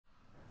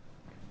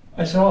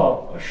I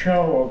saw a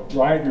show of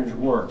Ryder's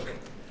work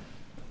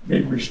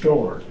being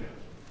restored.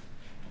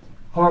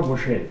 Horrible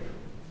shape.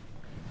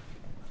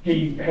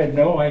 He had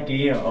no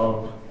idea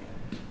of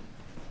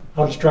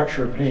how to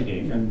structure a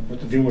painting and what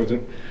to do with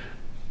it.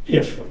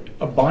 If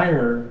a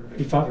buyer,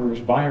 he thought there was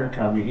a buyer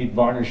coming, he'd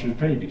varnish his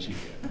paintings.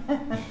 So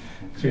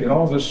he had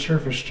all this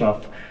surface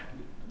stuff.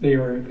 They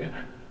were,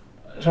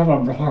 some of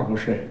them were horrible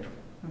shape,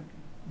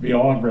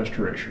 beyond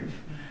restoration.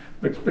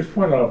 But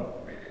what a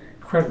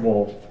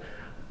incredible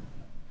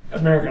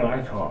American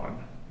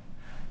icon.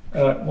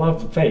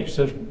 Love the face.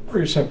 There's a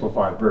very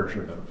simplified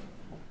version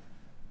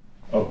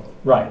of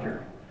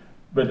Ryder.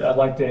 But I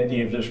like the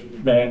idea of this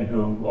man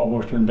who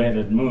almost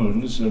invented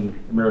moons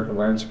in American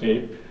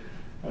landscape.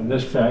 And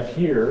this fact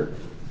here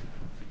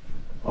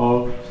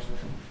of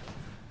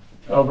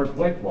Albert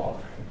Blakelock,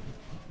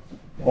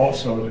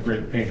 also the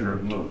great painter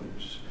of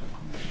moons.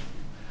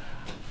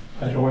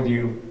 I don't know whether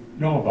you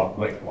know about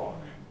Blakelock.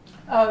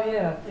 Oh,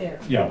 yeah, yeah.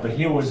 Yeah, but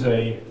he was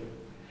a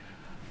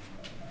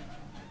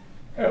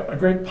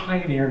great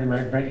pioneer in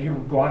America. He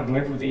would go out and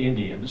live with the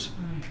Indians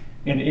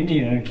in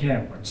Indian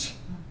encampments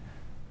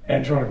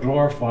and try to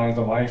glorify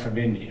the life of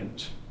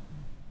Indians.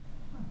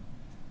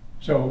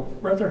 So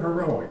rather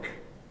heroic.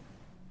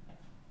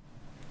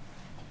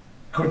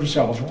 Couldn't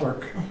sell his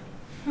work.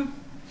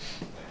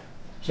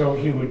 So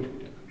he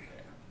would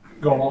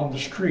go along the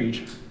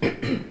street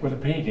with a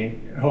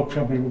painting and hope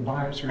somebody would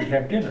buy it so he'd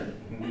have dinner.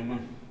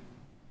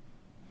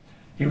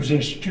 He was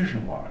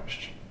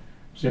institutionalized.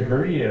 So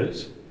here he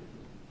is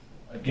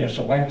against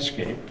a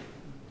landscape.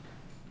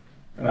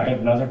 And I had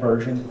another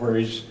version where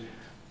he's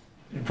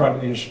in front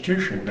of the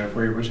institution, that's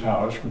where he was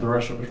housed for the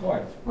rest of his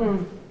life.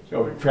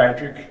 So a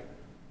tragic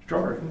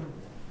story.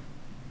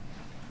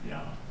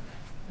 Yeah.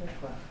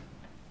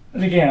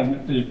 And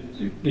again,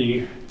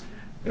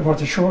 what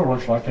the shore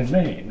looks like in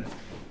Maine.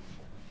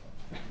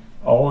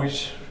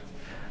 Always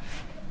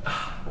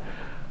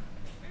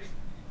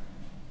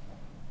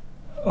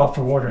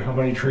often wonder how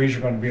many trees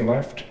are going to be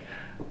left.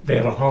 They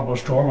had a horrible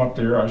storm up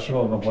there. I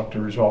still don't know what the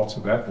results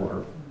of that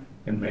were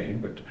in Maine,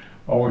 but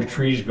always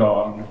trees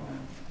gone,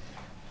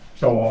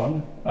 so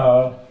on.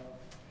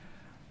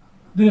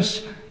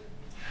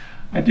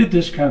 I did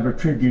this kind of a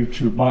tribute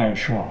to Maya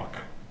Shock.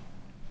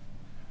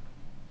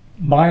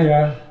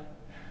 Maya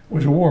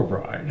was a war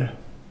bride.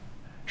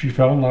 She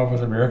fell in love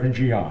with an American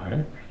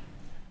GI,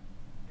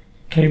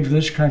 came to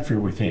this country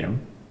with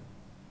him.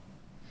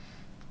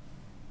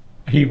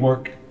 He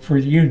worked for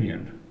the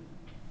Union,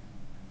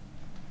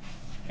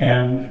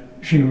 and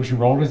she was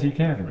enrolled at the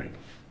academy.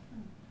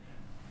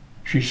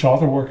 She saw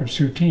the work of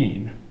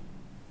Soutine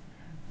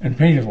and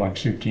painted like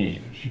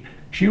Soutine.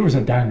 She was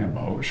a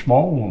dynamo, a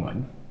small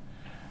woman,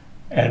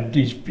 and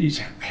these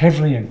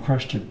heavily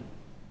encrusted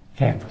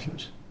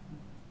canvases.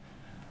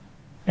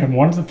 And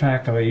one of the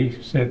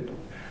faculty said,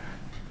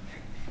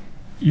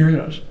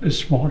 "You're a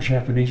small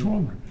Japanese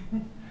woman,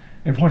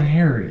 and what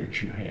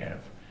heritage you have,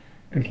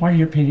 and why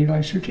you're painting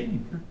like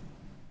Soutine."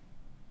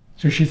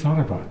 So she thought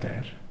about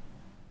that,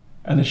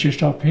 and then she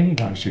stopped painting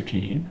like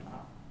Soutine,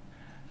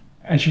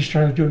 and she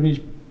started doing these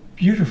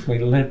beautifully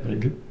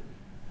limpid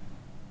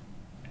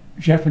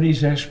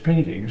Japanese-esque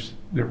paintings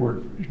that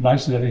were as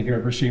nice as anything I've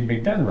ever seen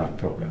being done around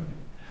Philadelphia.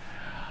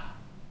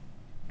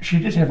 She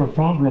did have a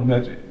problem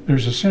that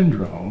there's a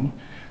syndrome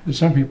that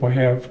some people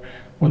have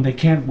when they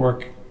can't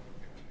work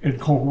in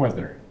cold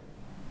weather.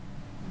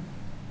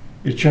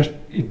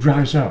 It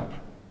dries up.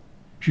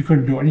 She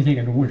couldn't do anything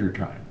in the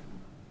wintertime.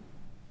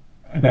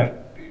 And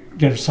that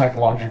gave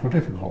psychological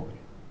difficulty.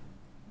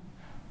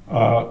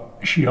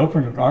 She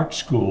opened an art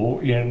school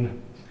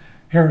in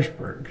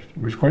Harrisburg.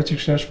 It was quite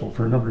successful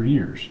for a number of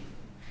years.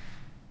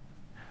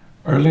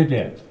 Early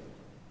death,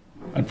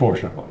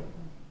 unfortunately.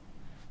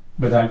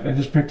 But I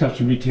just picked up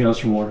some details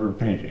from one of her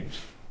paintings.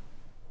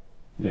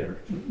 They're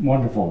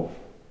wonderful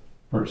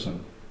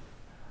person.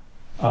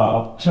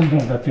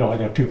 Sometimes I feel like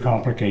I'm too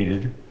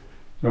complicated,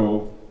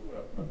 so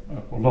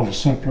a little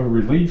simpler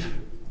relief.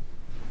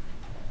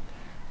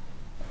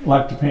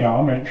 Like to pay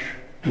homage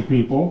to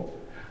people.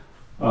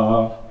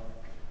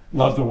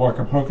 Love the work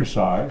of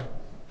Hokusai,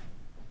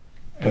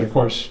 and of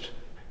course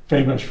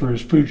famous for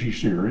his Fuji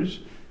series.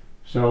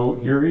 So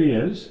here he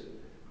is,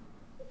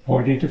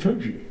 pointing to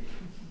Fuji,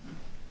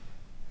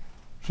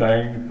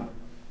 saying, "I'm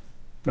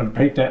going to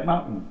paint that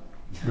mountain,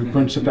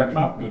 blueprints of that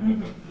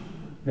mountain."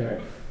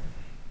 Okay.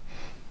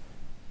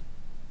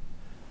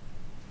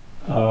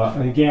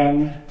 And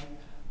again,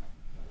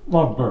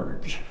 love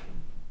birds,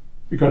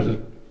 because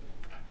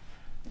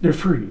they're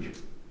free.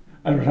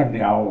 I don't have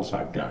any owls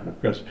I've done,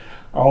 because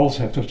owls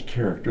have such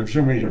character. There's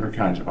so many different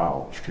kinds of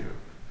owls too.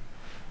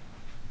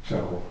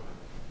 So,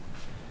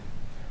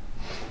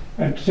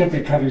 and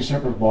simply cutting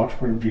separate blocks,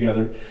 putting them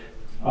together.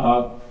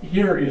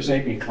 Here is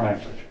Amy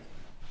Clancy.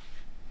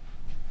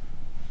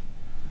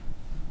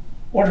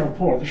 Wonderful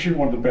poet. She's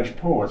one of the best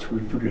poets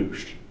we've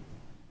produced.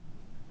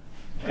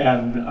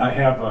 And I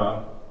have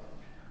a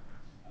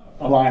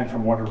line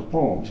from one of her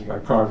poems that I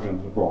carved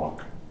into the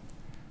block.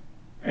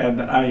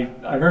 And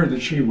I heard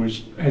that she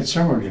had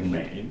summered in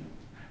Maine,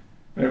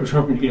 And I was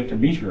hoping to get to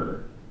meet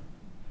her.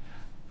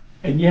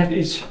 And yet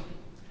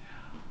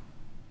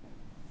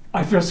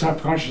I feel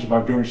self-conscious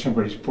about doing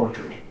somebody's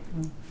portrait.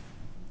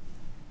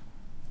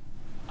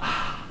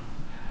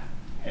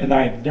 And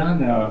I had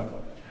done a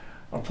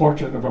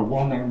portrait of a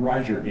well-known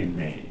writer in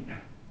Maine.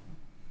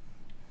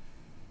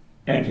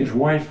 And his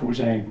wife was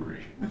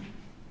angry.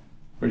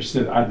 But she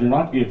said, I do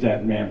not give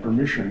that man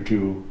permission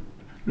to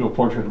do a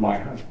portrait of my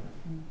husband.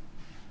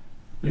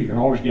 You can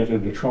always get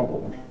into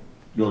trouble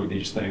doing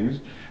these things.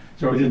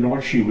 So I didn't know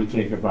what she would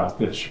think about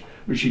this.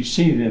 But she'd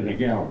seen it in the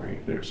gallery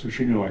there, so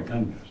she knew I'd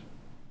done this.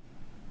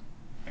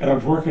 And I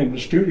was working in the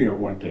studio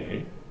one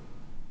day.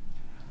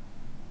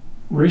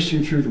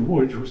 Racing through the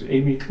woods was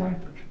Amy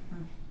Clampett.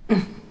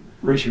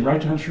 Racing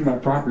right down through my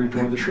property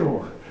toward the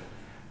shore.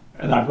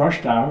 And I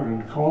rushed out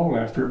and called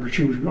after her, but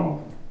she was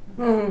gone.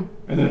 And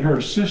then her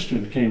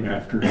assistant came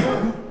after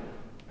her.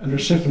 And her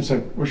assistant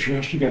said, well, she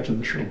has to get to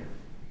the shore.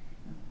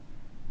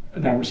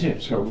 And that was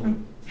it, so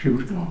she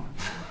was gone.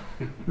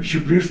 But she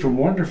produced a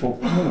wonderful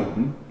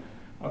poem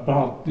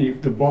about the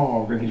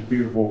bog and these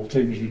beautiful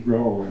things that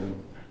grow in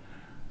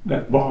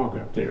that bog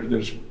up there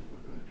that's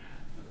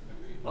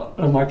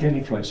unlike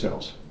any place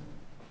else.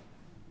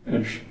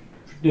 And she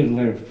didn't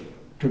live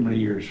too many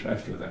years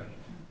after that.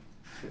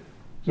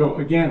 So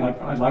again,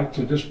 I like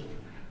to just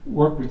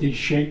work with these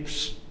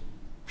shapes,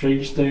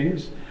 change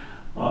things,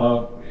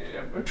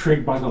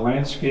 intrigued by the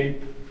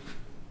landscape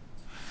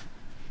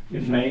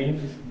in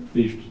Maine,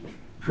 these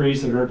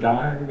trees that are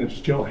dying that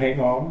still hang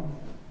on.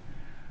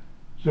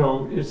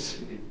 So it's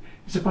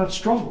about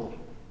struggle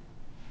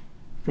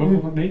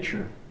with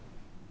nature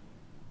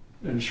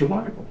and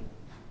survival.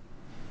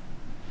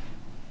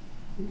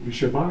 We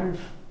survive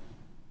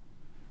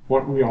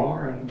what we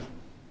are and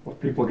what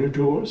people do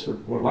to us or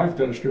what life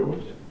does to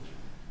us.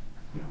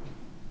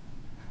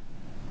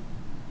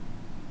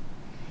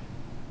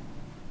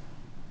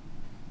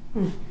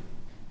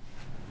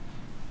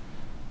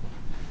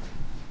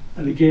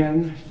 And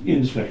again,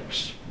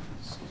 insects.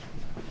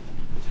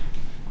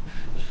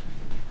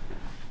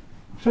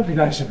 Something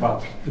nice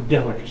about the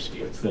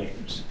delicacy of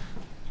things.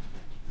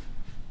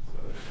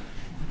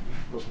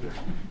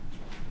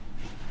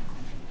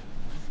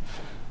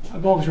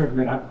 I've always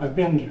recommended, I've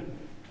been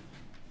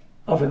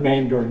up in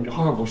Maine during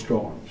horrible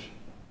storms.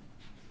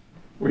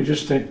 We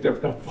just think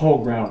the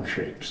whole ground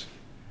shakes.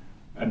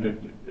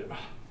 And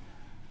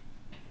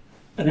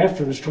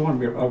after the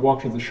storm, I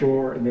walked to the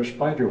shore and there's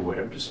spider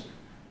webs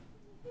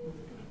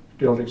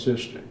still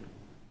existing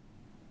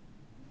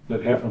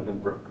that haven't been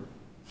broken.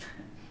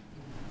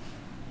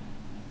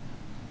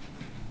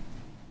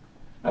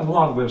 And a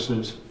lot of this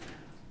is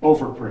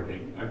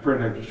overprinting. I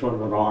printed sort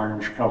of an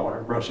orange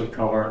color, russet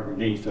color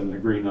underneath and the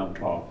green on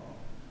top.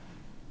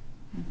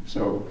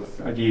 So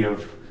the idea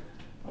of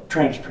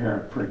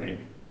transparent printing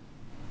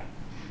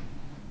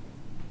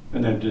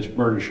and then just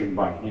burnishing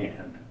by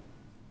hand.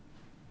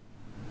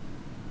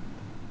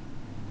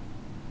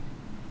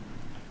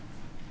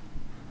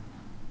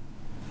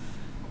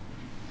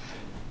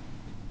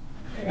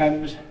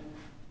 And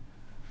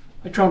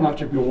I try not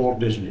to be Walt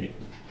Disney,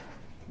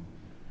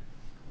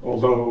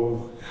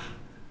 although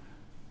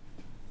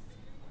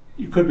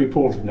you could be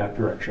pulled in that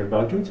direction,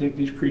 but I do think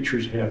these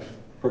creatures have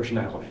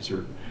personalities,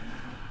 or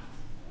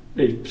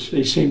they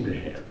seem to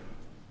have.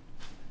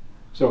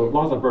 So a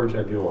lot of the birds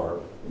I do are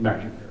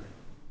imaginary.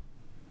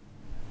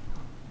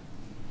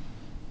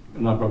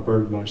 I'm not a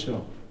bird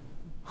myself.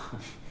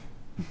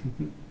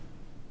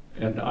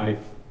 And I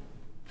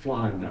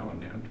fly now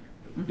and then.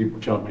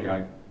 People tell me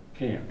I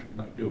can't,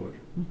 and I do it.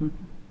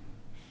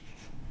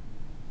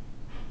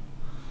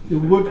 The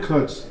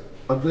woodcuts,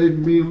 are they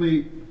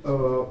mainly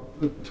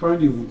the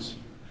tiny ones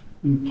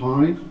in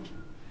pine?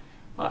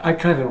 I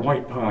cut in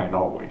white pine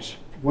always.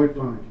 White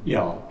pine?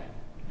 Yeah.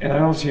 And I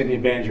don't see any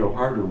advantage of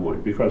harder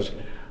wood because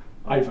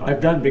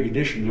I've done big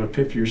editions of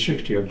 50 or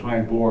 60 on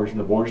pine boards and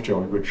the board's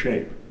still in good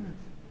shape.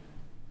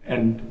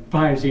 And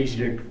pine is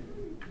easy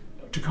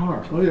to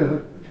carve. Oh, yeah.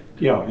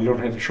 Yeah, you don't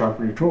have to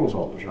sharpen your tools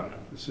all the time.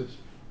 This is.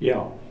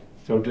 Yeah.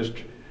 So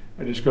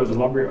I just go to the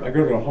lumber, I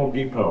go to a Home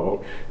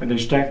Depot and they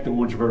stack the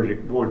boards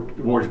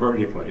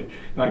vertically.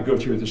 And I go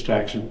through the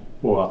stacks and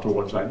pull out the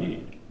ones I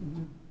need.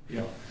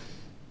 Yeah.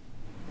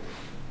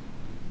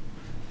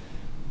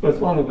 But a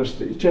lot of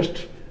us, it's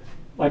just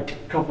like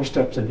a couple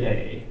steps a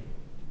day.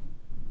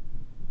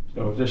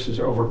 So this is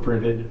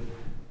overprinted,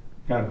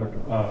 kind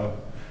of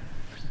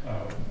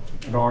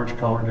an orange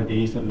color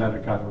underneath and then a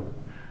kind of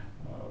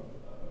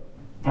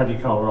putty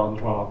color on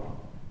top.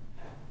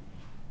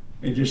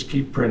 And just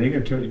keep printing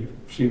until you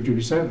seem to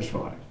be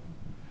satisfied.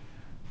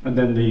 And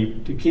then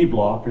the key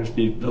block is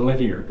the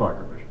linear part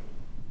of it.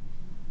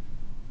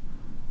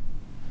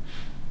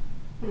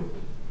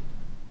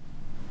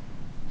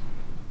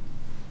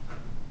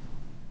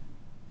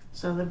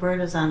 So the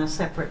bird is on a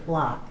separate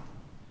block.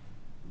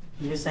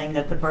 You're saying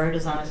that the bird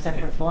is on a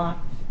separate block?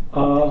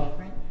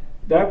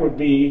 That would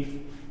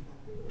be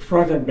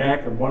front and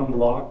back of one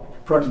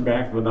block, front and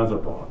back of another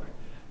block.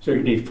 So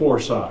you need 4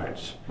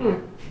 sides.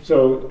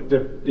 So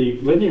the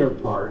linear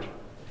part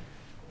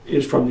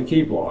is from the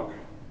key block.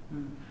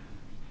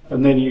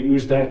 And then you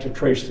use that to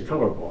trace the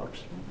color blocks.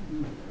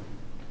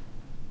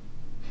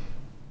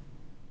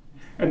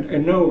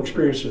 And no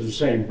experience is the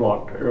same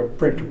block,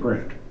 print to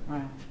print.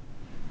 Right.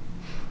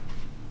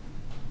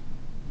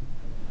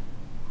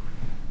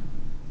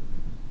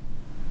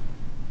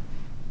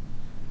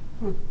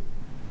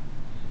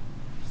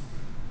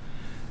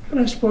 And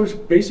I suppose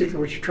basically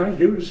what you're trying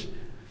to do is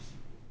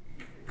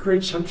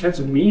create some sense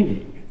of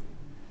meaning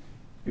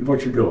in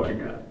what you're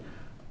doing.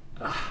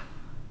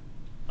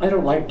 I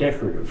don't like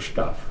decorative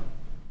stuff.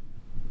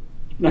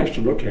 Nice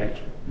to look at,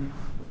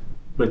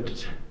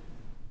 but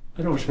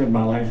I don't spend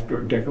my life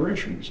doing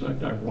decorations.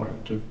 I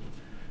wanted to.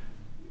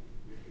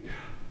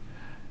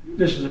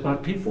 This is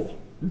about people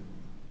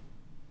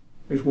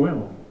as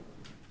well,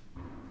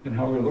 and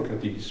how we look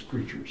at these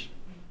creatures.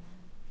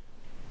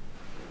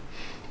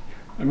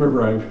 I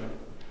remember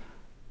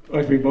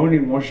I've been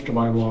moaning once to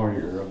my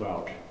lawyer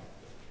about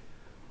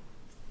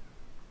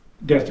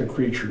death of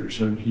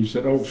creatures, and he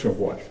said, "Oh, so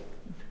what?"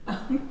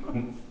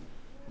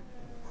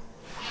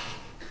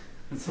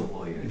 That's a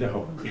lawyer.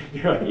 No,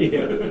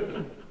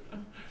 yeah.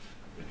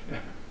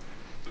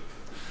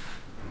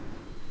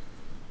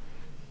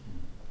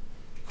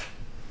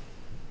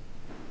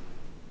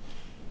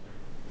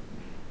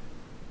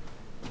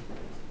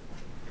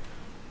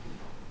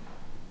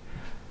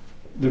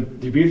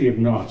 The beauty of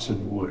knots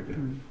in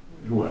wood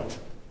as well.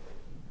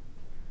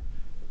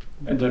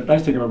 And the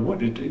nice thing about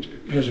wood, it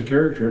has a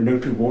character, no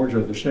two boards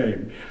are the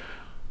same.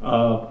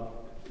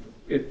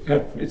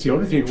 It's the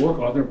only thing to work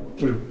on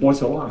that was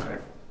once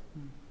alive.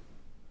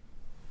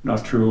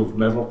 Not true of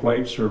metal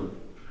plates or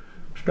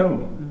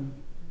stone.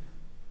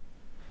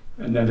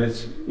 And then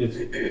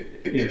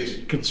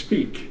it can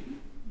speak.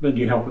 Then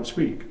you help it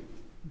speak. It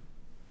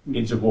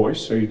needs a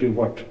voice, so you do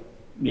what you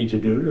need to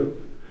do to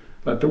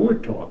let the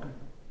wood talk.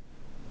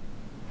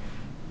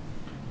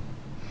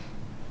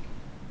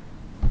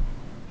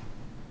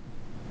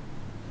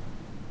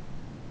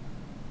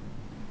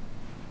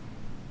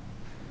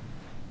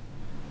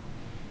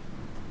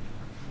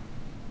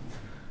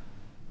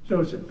 So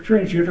it's a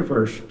strange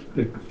universe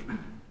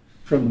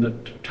from the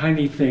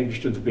tiny things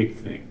to the big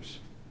things.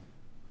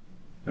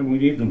 And we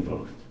need them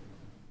both.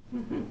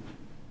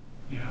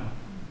 Yeah.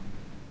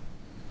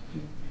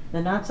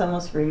 The knots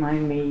almost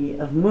remind me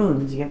of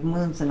moons. You have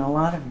moons in a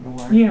lot of your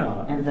work.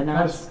 Yeah. And the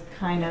knots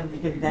kind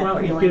of give that well,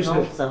 it feeling gives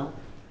also.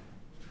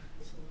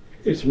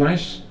 It's a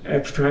nice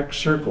abstract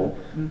circle.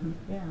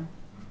 Yeah.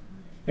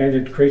 And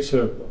it creates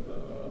a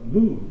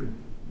mood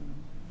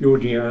you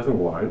wouldn't get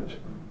otherwise.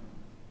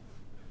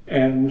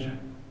 And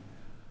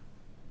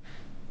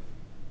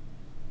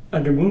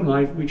under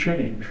moonlight, we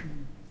change.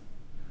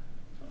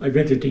 I've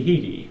been to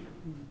Tahiti,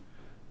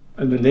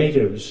 and the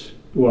natives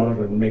go out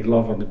and make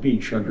love on the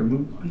beach under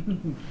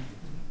moonlight.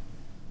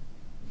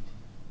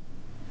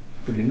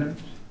 Pretty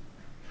nice.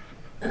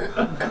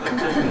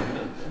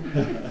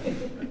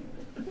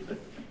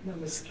 No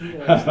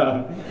mosquitoes.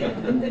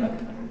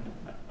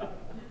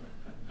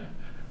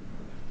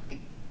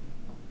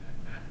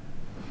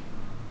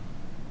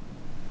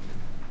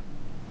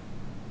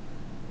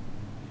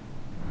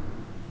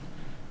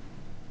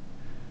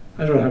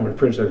 I don't know how many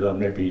prints I've done,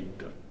 maybe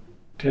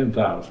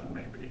 10,000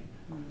 maybe.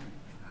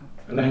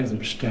 And I have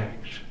them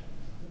stacked,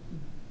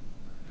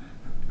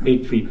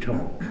 8 feet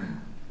tall.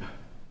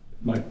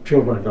 My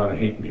children are gonna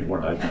hate me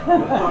when I die.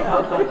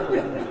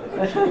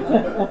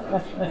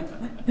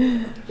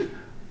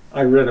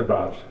 I read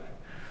about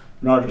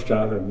an artist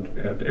out in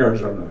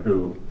Arizona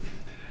who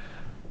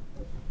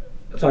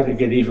thought he'd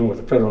get even with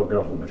the federal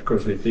government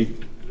because they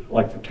think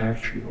like the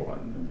tax you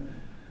on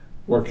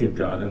work he'd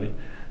done. And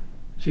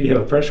he had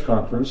a press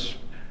conference,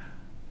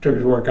 took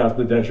his work out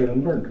to the desert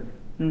and burned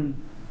it.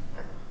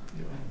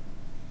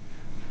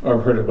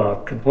 I've heard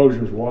about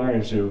composers'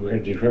 wives who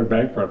had declared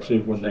bankruptcy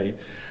when they,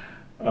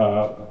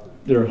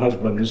 their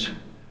husband's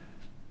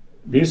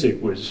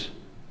music was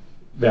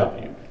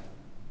valued.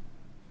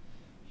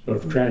 Sort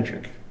of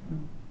tragic.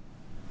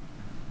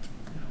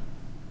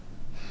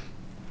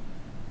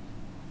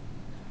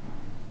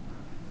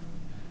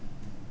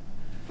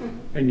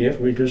 And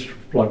yet we just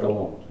plug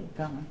along. Keep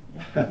going.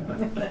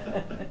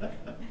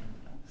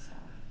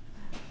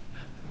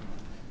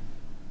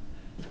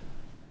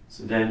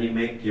 So Dan, you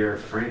make your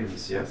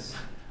frames, yes?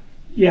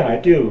 Yeah, I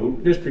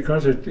do, just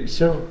because it's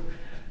so,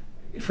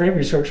 framing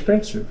is so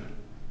expensive.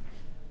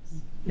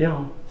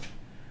 Yeah.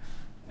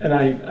 And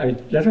I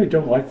generally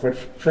don't like what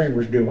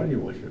framers do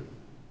anyway,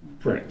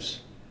 prints,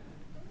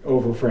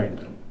 overframe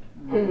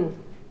them.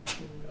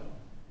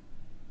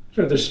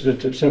 So this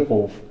is a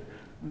simple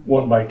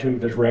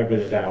 1x2 that's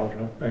rabbited out.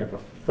 I have a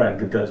friend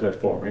who does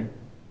that for me.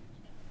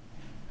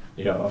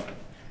 Yeah.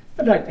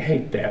 And I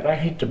hate that. I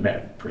hate to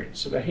mat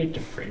prints, and I hate to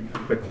frame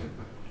them, but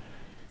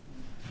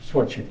it's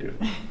what you do.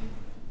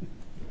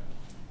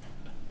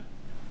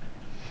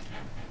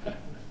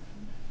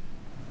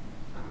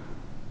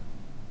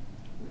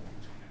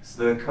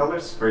 So the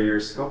colors for your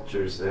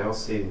sculptures, they all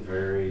seem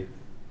very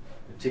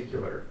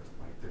particular.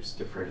 Like there's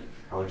different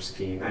color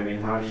scheme. I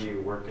mean, how do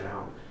you work it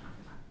out?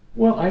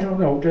 Well, I don't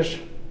know, just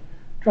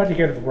try to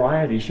get a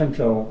variety. Sometimes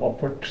I'll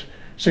put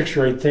 6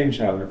 or 8 things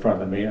out in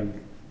front of me and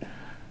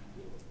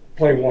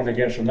play one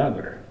against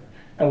another.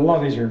 And a lot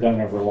of these are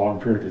done over a long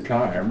period of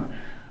time.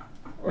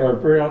 Or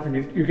very often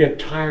you get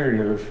tired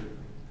of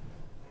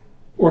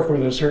working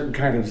with a certain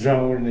kind of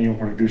zone and then you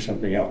want to do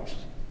something else.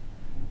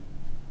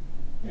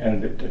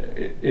 And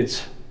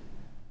it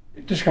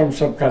just comes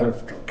some kind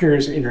of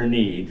curious inner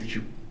need that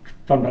you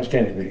sometimes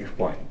can't even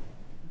explain.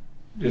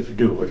 Just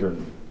do it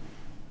and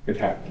it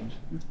happens.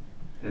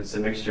 It's a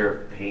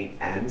mixture of paint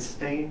and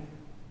stain?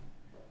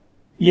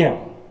 Yeah,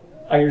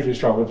 I usually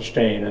start with a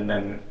stain and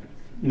then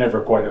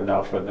never quite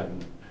enough and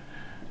then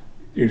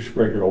use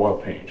regular oil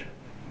paint.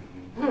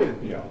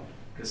 Yeah.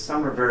 Because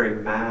some are very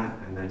matte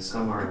and then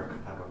some are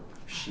have a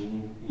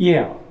sheen.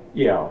 Yeah,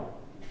 yeah.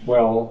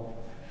 Well,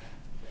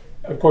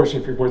 of course,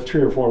 if you put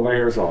 3 or 4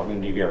 layers on,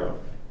 then you get a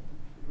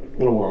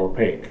little more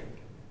opaque,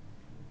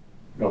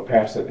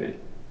 opacity.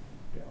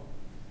 Yeah.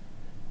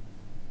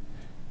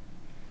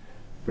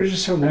 But it's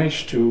just so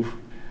nice to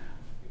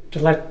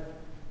let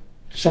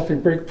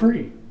something break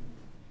free.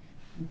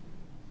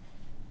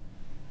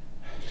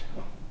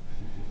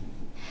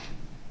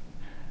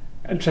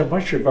 And so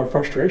much of our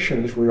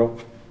frustration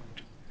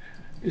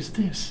is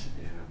this.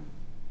 Yeah.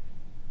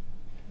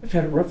 I've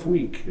had a rough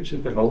week. It's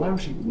been a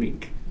lousy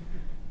week.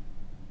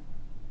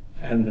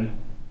 And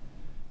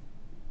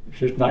it's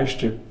just nice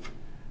to,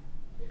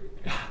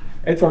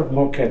 Edvard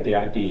Munch had the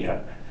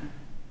idea.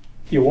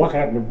 You walk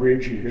out on the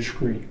bridge, you just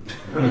scream.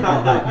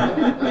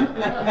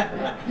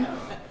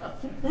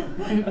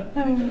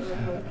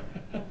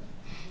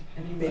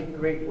 And he made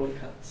great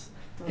woodcuts.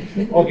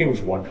 Oh, he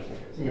was wonderful.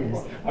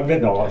 Yes. I've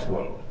been to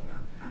Oslo.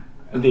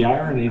 And the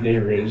irony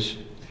there is,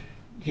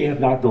 he had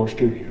an outdoor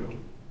studio.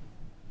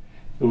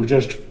 It was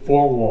just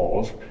 4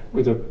 walls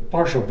with a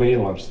partial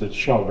valance that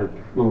sheltered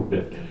a little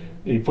bit.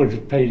 He put his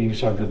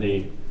paintings under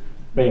the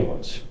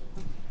valance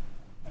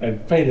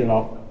and painted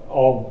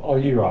all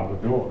year out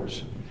of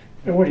doors.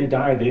 And when he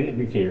died, they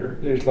didn't care.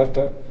 They just let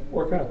that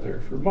work out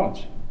there for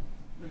months.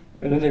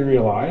 And then they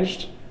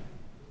realized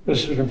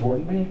this is an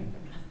important man.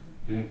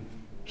 Yeah.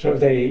 So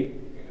they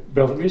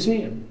built a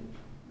museum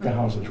to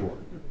house his work.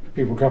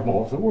 People come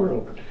all over the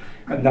world.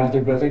 And now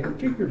they're building a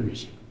figure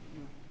museum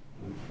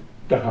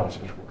to house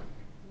his work.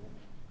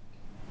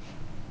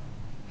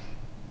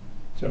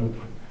 So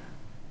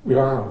we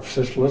are of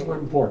such little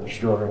importance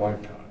during our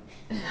lifetime.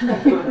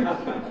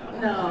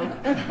 No.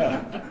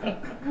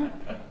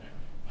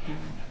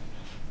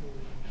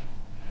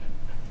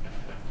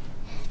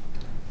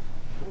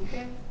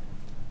 Okay.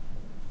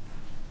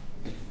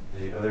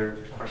 Any other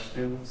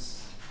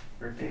questions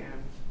for Dan?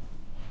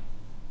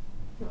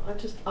 No,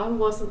 I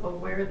wasn't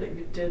aware that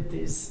you did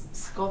these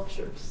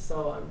sculptures,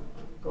 so I'm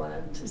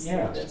glad to see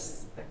Yes.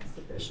 this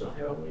exhibition.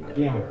 I only know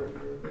Yeah. your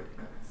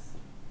woodcuts.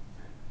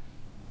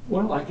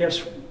 Well, I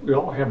guess we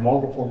all have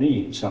multiple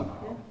needs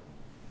somehow.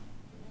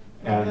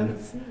 I And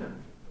haven't seen them.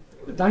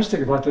 the nice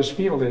thing about this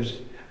field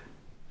is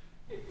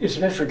it's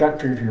an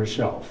introductory to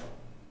yourself.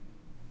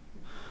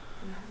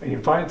 And you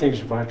find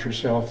things about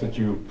yourself that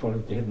you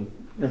probably didn't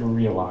never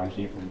realize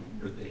even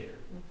were there,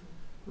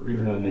 or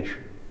even an issue.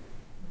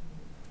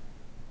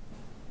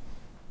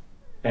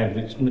 And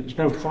it's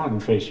no fun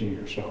facing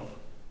yourself.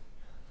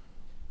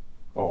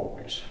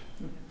 Always.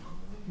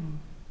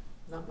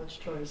 Not much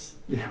choice.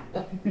 Yeah.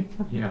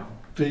 Yeah.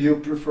 Do you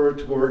prefer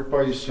to work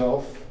by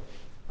yourself?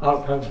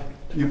 Uh,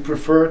 You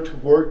prefer to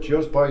work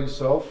just by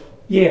yourself?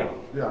 yeah.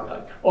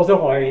 Yeah.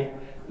 Although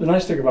the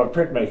nice thing about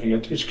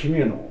printmaking, it's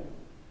communal.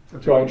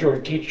 So I enjoy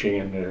teaching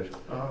in the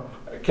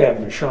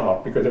academy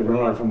shop because they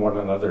learn from one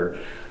another.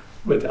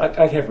 But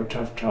I'd have a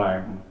tough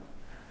time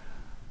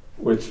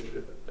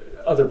with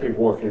other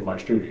people working in my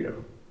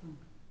studio.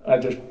 I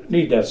just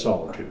need that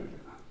solitude.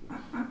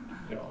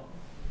 You know.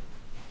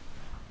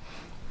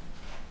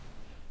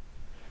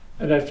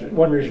 And that's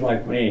one reason I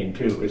like Maine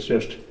too.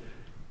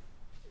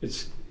 You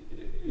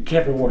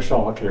can't be more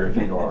solitary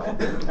than you are.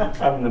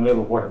 I'm in the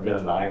middle of what had been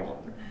an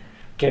island.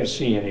 Can't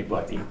see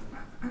anybody.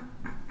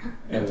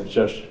 And it's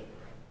just,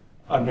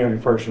 I'm the only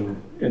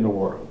person in the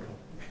world.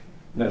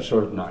 And that's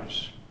sort of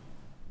nice.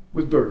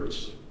 With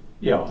birds?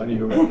 Yeah, and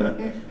you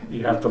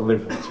have to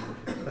live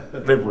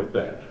with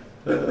that.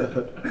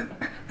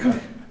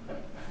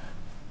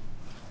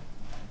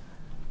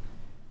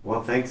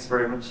 Well, thanks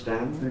very much,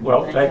 Dan.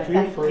 Well, thank you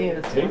Thank for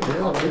you. taking Thank you.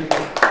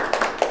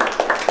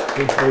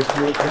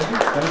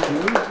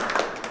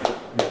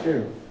 Thank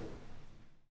you.